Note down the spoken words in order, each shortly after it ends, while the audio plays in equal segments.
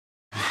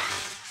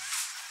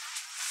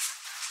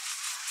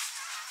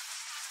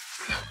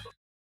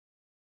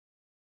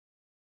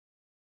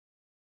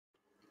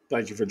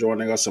Thank you for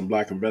joining us on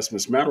Black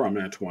Investments Matter. I'm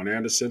Antoine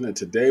Anderson, and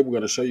today we're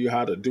going to show you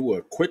how to do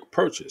a quick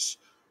purchase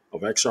of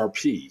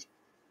XRP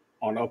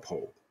on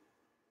Uphold.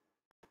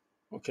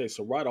 Okay,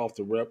 so right off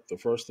the rip, the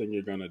first thing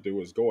you're going to do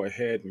is go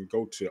ahead and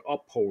go to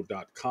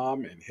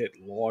uphold.com and hit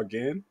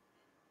login.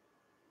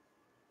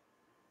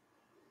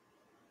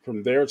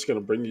 From there, it's going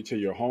to bring you to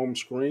your home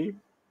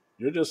screen.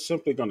 You're just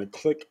simply going to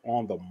click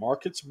on the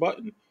markets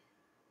button,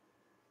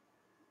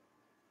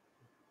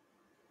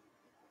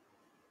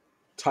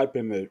 type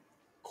in the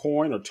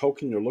coin or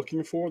token you're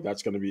looking for.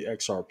 That's going to be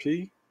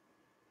XRP.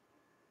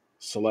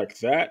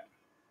 Select that.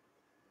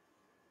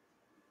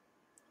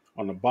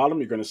 On the bottom,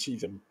 you're going to see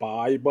the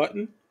buy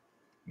button.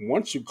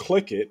 Once you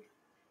click it,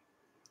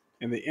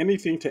 in the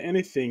anything to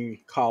anything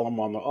column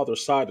on the other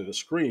side of the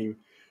screen,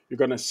 you're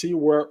going to see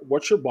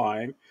what you're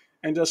buying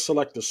and just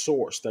select the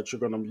source that you're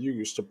going to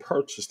use to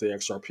purchase the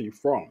XRP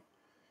from.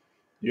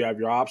 You have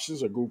your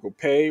options, a Google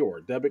Pay or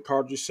a debit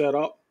card you set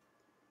up.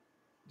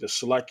 Just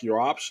select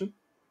your option.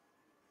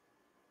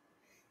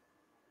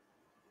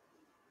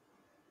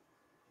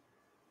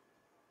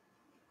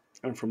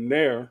 And from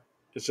there,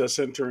 it's just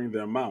entering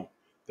the amount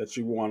that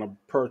you want to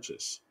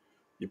purchase.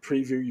 You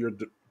preview your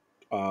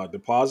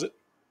deposit.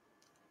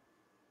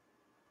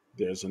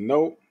 There's a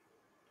note,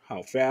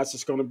 how fast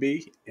it's going to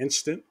be,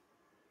 instant.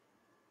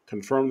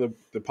 Confirm the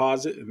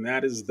deposit, and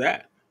that is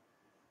that.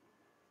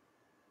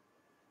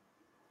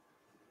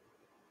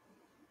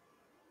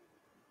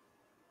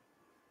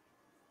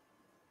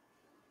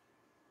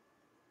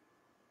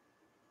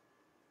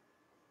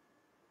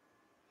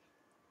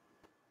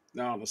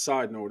 Now, on a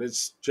side note,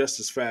 it's just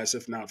as fast,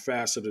 if not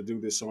faster, to do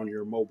this on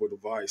your mobile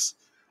device.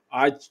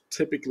 I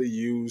typically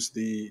use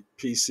the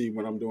PC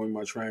when I'm doing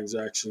my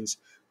transactions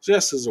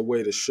just as a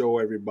way to show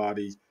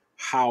everybody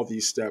how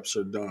these steps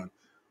are done.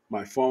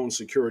 My phone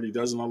security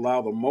doesn't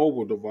allow the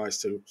mobile device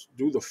to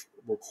do the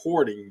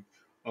recording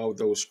of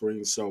those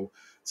screens. So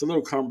it's a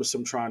little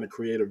cumbersome trying to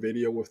create a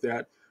video with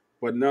that.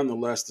 But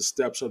nonetheless, the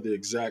steps are the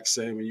exact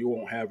same and you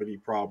won't have any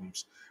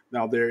problems.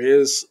 Now, there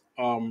is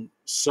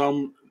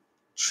some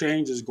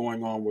changes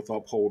going on with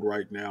Uphold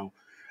right now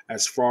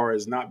as far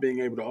as not being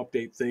able to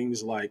update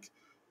things like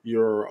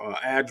your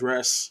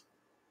address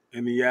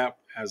in the app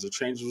as the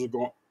changes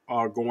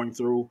are going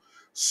through.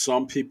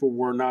 Some people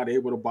were not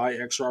able to buy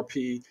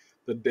XRP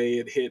the day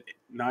it hit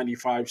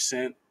 95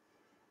 cent.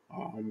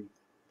 Um,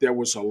 there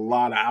was a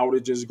lot of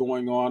outages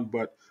going on,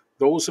 but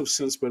those have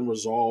since been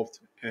resolved.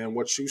 And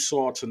what you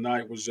saw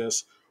tonight was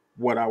just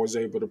what I was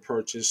able to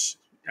purchase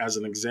as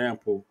an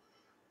example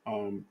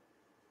um,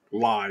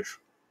 live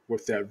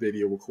with that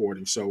video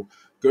recording. So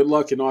good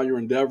luck in all your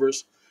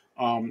endeavors.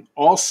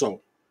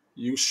 Also,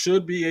 you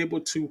should be able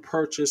to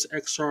purchase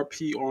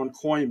XRP on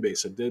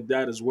Coinbase. I did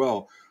that as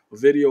well. A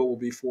video will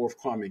be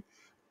forthcoming.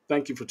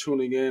 Thank you for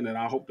tuning in, and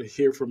I hope to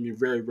hear from you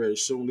very, very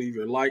soon. Leave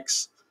your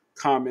likes,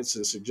 comments,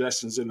 and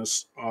suggestions in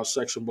the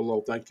section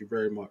below. Thank you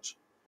very much.